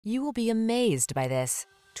You will be amazed by this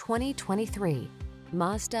 2023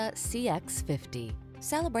 Mazda CX-50.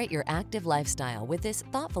 Celebrate your active lifestyle with this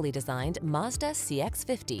thoughtfully designed Mazda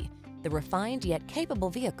CX-50, the refined yet capable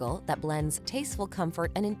vehicle that blends tasteful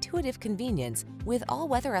comfort and intuitive convenience with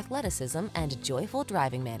all-weather athleticism and joyful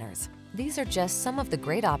driving manners. These are just some of the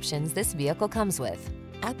great options this vehicle comes with: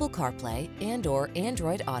 Apple CarPlay and/or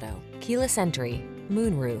Android Auto, keyless entry,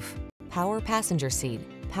 moonroof, power passenger seat,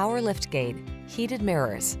 power liftgate, heated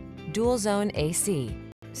mirrors, dual zone AC,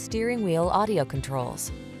 steering wheel audio controls,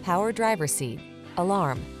 power driver seat,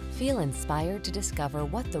 alarm. Feel inspired to discover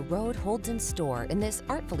what the road holds in store in this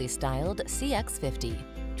artfully styled CX-50.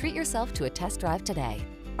 Treat yourself to a test drive today.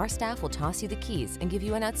 Our staff will toss you the keys and give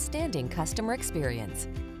you an outstanding customer experience.